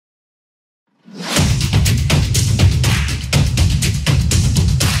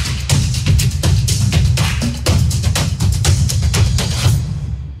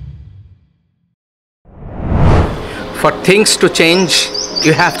For things to change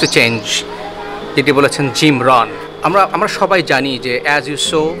you have to change, যেটি বলেছেন Jim Rohn. আমরা সবাই জানি যে as you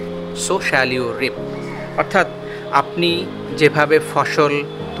so shall you reap, অর্থাৎ আপনি যেভাবে ফসল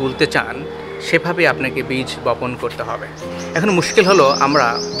তুলতে চান সেভাবে আপনাকে বীজ বপন করতে হবে। এখন মুশকিল হলো, আমরা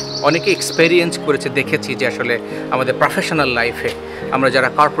অনেকে এক্সপেরিয়েন্স করেছে, দেখেছি যে আসলে আমাদের প্রফেশনাল লাইফে আমরা যারা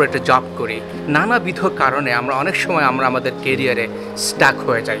কর্পোরেটে জব করি, নানাবিধ কারণে আমরা অনেক সময় আমাদের কেরিয়ারে স্টাক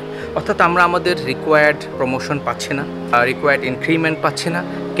হয়ে যাই। অর্থাৎ আমরা আমাদের রিকোয়ার্ড প্রমোশন পাচ্ছি না, রিকোয়ার্ড ইনক্রিমেন্ট পাচ্ছি না,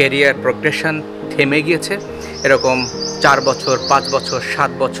 কেরিয়ার প্রোগ্রেশন থেমে গিয়েছে। এরকম 4 বছর, 5 বছর,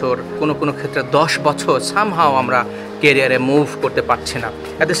 7 বছর, কোনো ক্ষেত্রে 10 বছর সামহাও আমরা কেরিয়ারে মুভ করতে পারছি না।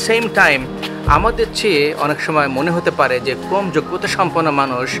 অ্যাট দ্য সেম টাইম আমাদের চেয়ে অনেক সময় মনে হতে পারে যে কম যোগ্যতা সম্পন্ন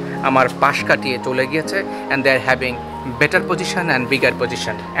মানুষ আমার পাশ কাটিয়ে চলে গিয়েছে, and they are having better position and bigger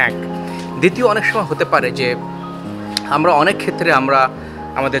position. দ্বিতীয়, অনেক সময় হতে পারে যে আমরা অনেক ক্ষেত্রে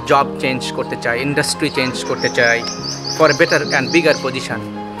আমাদের জব চেঞ্জ করতে চাই, ইন্ডাস্ট্রি চেঞ্জ করতে চাই for better and bigger position.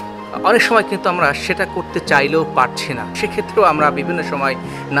 অনেক সময় কিন্তু আমরা সেটা করতে চাইলেও পারছি না। সেক্ষেত্রেও আমরা বিভিন্ন সময়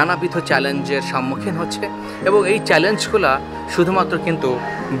নানাবিধ চ্যালেঞ্জের সম্মুখীন হচ্ছে, এবং এই চ্যালেঞ্জগুলো শুধুমাত্র কিন্তু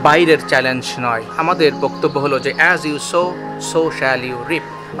বাইরের চ্যালেঞ্জ নয়। আমাদের বক্তব্য হলো যে as you so shall you reap,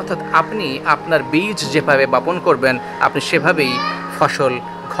 অর্থাৎ আপনি আপনার বীজ যেভাবে বপন করবেন আপনি সেভাবেই ফসল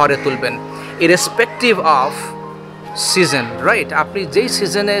ঘরে তুলবেন, ইরেসপেক্টিভ অফ সিজন, রাইট? আপনি যেই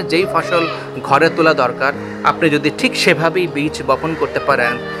সিজনে যেই ফসল ঘরে তোলা দরকার, আপনি যদি ঠিক সেভাবেই বীজ বপন করতে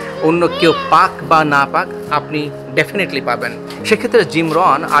পারেন, অন্য কেউ পাক বা না পাক আপনি ডেফিনেটলি পাবেন। সেক্ষেত্রে জিম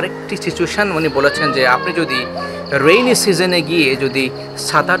রন আরেকটি সিচুয়েশান উনি বলেছেন যে আপনি যদি রেইনি সিজনে গিয়ে যদি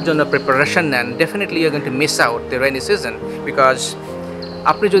সাদার জন্য প্রিপারেশন নেন, definitely you are going to miss out the rainy season, because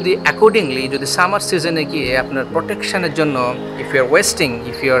আপনি যদি অ্যাকর্ডিংলি যদি সামার সিজনে গিয়ে আপনার প্রোটেকশনের জন্য if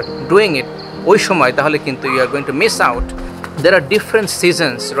you are doing it ওই সময়, তাহলে কিন্তু you are going to miss out. There R different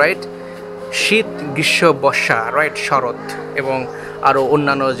seasons, right? শীত, গ্রীষ্ম, বর্ষা, রাইট, শরৎ এবং আরও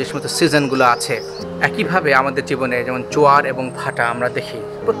অন্যান্য যে সমস্ত সিজনগুলো আছে। একইভাবে আমাদের জীবনে যেমন জোয়ার এবং ভাটা আমরা দেখি,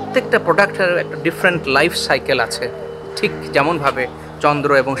 প্রত্যেকটা প্রোডাক্টের একটা ডিফারেন্ট লাইফ সাইকেল আছে। ঠিক যেমনভাবে চন্দ্র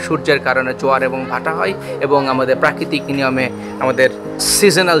এবং সূর্যের কারণে জোয়ার এবং ভাটা হয় এবং আমাদের প্রাকৃতিক নিয়মে আমাদের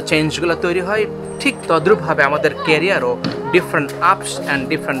সিজনাল চেঞ্জগুলো তৈরি হয়, ঠিক তদ্রূপভাবে আমাদের ক্যারিয়ারও different ups and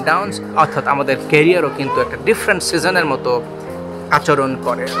different downs, অর্থাৎ আমাদের ক্যারিয়ারও কিন্তু একটা ডিফারেন্ট সিজনের মতো আচরণ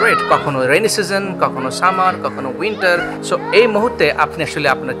করে, রাইট? কখনো রেইনি সিজন, কখনো সামার, কখনো উইন্টার। সো এই মুহূর্তে আপনি আসলে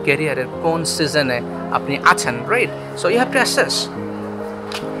আপনার ক্যারিয়ারের কোন সিজনে আপনি আছেন, right? So you have to assess.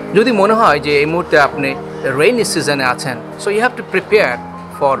 যদি মনে হয় যে এই মুহূর্তে আপনি রেইনি সিজনে আছেন, so you have to prepare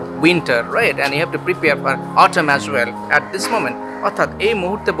for winter, right? And you have to prepare for autumn as well at this moment. অর্থাৎ এই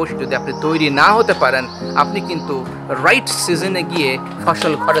মুহূর্তে বসে যদি আপনি তৈরি না হতে পারেন, আপনি কিন্তু রাইট সিজনে গিয়ে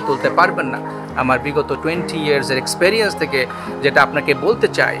ফসল ঘরে তুলতে পারবেন না। আমার বিগত 20 ইয়ার্সের এক্সপেরিয়েন্স থেকে যেটা আপনাকে বলতে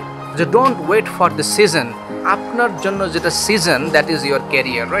চাই যে don't wait for the season. আপনার জন্য যেটা season, that is your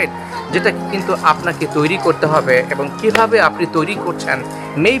career, right? যেটা কিন্তু আপনাকে তৈরি করতে হবে, এবং কিভাবে আপনি তৈরি করছেন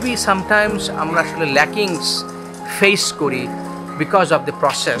মেবি সামটাইমস আমরা আসলে ল্যাকিংস ফেস করি because of the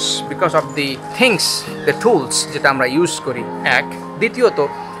process, because of the things, the tools যেটা আমরা ইউজ করি। দ্বিতীয়ত,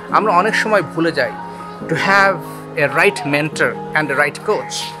 আমরা অনেক সময় ভুলে যাই to have a right mentor and a right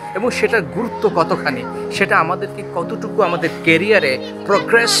coach, এবং সেটার গুরুত্ব কতখানি, সেটা আমাদেরকে কতটুকু আমাদের কেরিয়ারে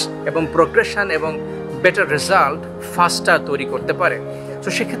প্রোগ্রেস এবং প্রোগ্রেশন এবং বেটার রেজাল্ট ফাস্টার তৈরি করতে পারে। তো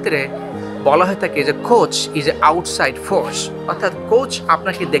সেক্ষেত্রে বলা হয়ে থাকে যে coach is a outside force, অর্থাৎ কোচ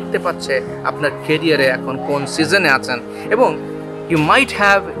আপনাকে দেখতে পাচ্ছে আপনার কেরিয়ারে এখন কোন সিজনে আছেন, এবং you might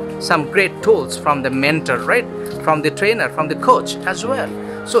have some great tools from the mentor, right? From the trainer, from the coach as well.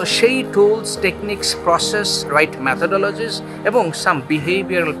 So সেই tools, techniques, process, right methodologies এবং some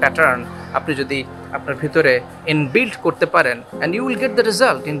behavioral pattern আপনি যদি আপনার ভিতরে inbuilt করতে পারেন, and you will get the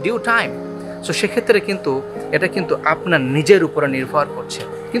result in due time. So সেক্ষেত্রে কিন্তু এটা কিন্তু আপনার নিজের উপরে নির্ভর করছে।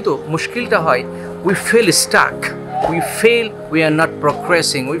 কিন্তু মুশকিলটা হয় we feel stuck, we feel we are not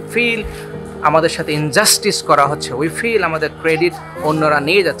progressing, we feel আমাদের সাথে ইনজাস্টিস করা হচ্ছে, উই ফিল আমাদের ক্রেডিট অন্যরা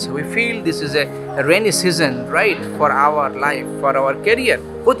নিয়ে যাচ্ছে, we feel this is a rainy season, right, for our life, for our career.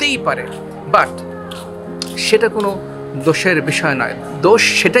 হতেই পারে, বাট সেটা কোনো দোষের বিষয় নয়। দোষ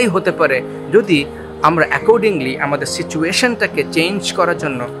সেটাই হতে পারে যদি আমরা অ্যাকর্ডিংলি আমাদের সিচুয়েশনটাকে চেঞ্জ করার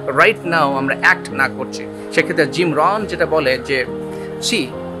জন্য রাইট নাও আমরা অ্যাক্ট না করছি। সেক্ষেত্রে জিম রন যেটা বলে যে C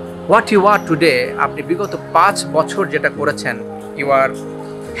what you R today, আপনি বিগত 5 বছর যেটা করেছেন, you are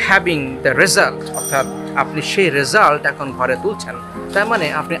having the result, অর্থাৎ আপনি সেই রেজাল্ট এখন ঘরে তুলছেন। তার মানে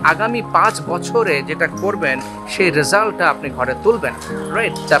আপনি আগামী 5 বছরে যেটা করবেন সেই রেজাল্টটা আপনি ঘরে তুলবেন,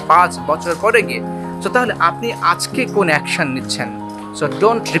 রাইট? তা 5 বছর পরে গিয়ে। সো তাহলে আপনি আজকে কোন অ্যাকশন নিচ্ছেন? সো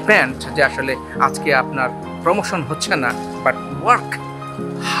ডোন্ট রিপেন্ট যে আসলে আজকে আপনার প্রমোশন হচ্ছে না, but work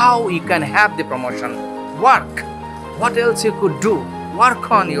how you can have the promotion, work what else you could do. Work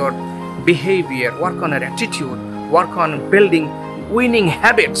on your behavior, work on your attitude, work on building winning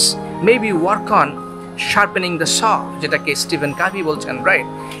habits, maybe work on sharpening the saw, যেটাকে Steven কাভি বলছেন, right?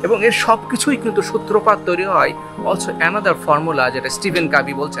 এবং এর সব কিছুই কিন্তু সূত্রপাত তৈরি হয় অলসো অ্যানাদার ফর্মুলা, যেটা স্টিভেন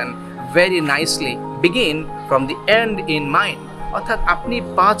কাভি বলছেন very nicely, begin from the end in mind. অর্থাৎ আপনি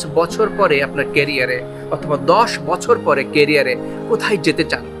 5 বছর পরে আপনার ক্যারিয়ারে অথবা 10 বছর পরে ক্যারিয়ারে কোথায় যেতে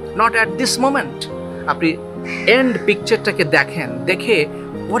চান, নট অ্যাট দিস মোমেন্ট। আপনি এন্ড পিকচারটাকে দেখেন, দেখে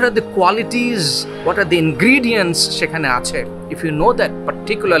what are the qualities, what are the ingredients সেখানে আছে। if you know that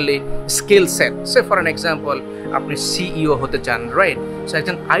particularly skill set, say for an example আপনি সিইও হতে চান, রাইট? সো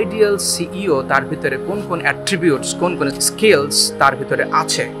একজন আইডিয়াল সিইও তার ভিতরে কোন কোন অ্যাট্রিবিউটস, কোন কোন স্কিলস তার ভিতরে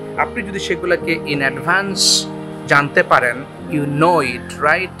আছে, আপনি যদি সেগুলোকে ইন অ্যাডভান্স জানতে পারেন, you know it,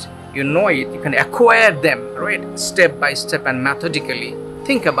 right? You know it, you can acquire them, right? Step by step and methodically.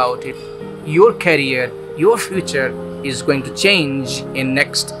 Think about it. Your career, your future is going to change in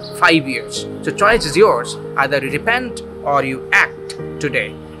next 5 years. So choice is yours. Either you repent or you act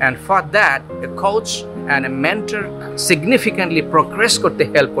today. And for that, a coach and a mentor significantly progress korte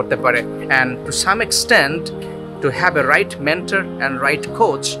help korte pare. And to some extent, to have a right mentor and right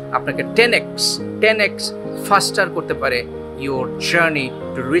coach, apnake 10x faster korte pare your journey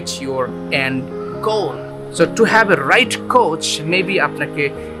to reach your end goal. So to have a right coach, maybe আপনাকে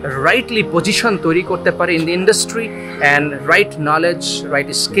rightly position তৈরি করতে পারে in the industry, and right knowledge, right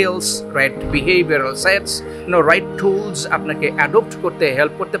skills, right behavioral sets, right tools আপনাকে adopt করতে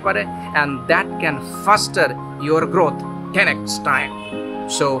help করতে পারে, and that can faster your growth 10x time.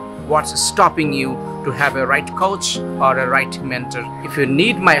 So what's stopping you to have a right coach or a right mentor? If you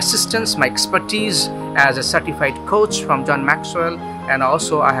need my assistance, my expertise as a certified coach from John Maxwell, and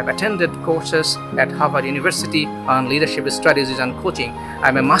also I have attended courses at Harvard University on leadership strategies and coaching.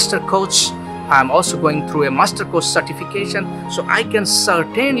 I'm a master coach. I'm also going through a master coach certification, so I can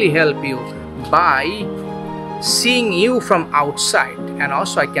certainly help you by seeing you from outside, and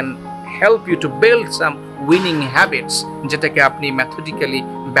also I can help you to build some winning habits, যেটাকে আপনি methodically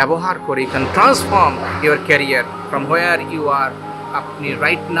ব্যবহার করে you can transform your career from where you are আপনি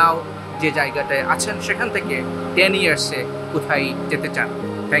right now যে জায়গাটায় আছেন সেখান থেকে 10 years কোথায় যেতে চান।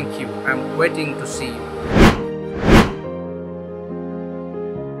 Thank you. I'm waiting to see you.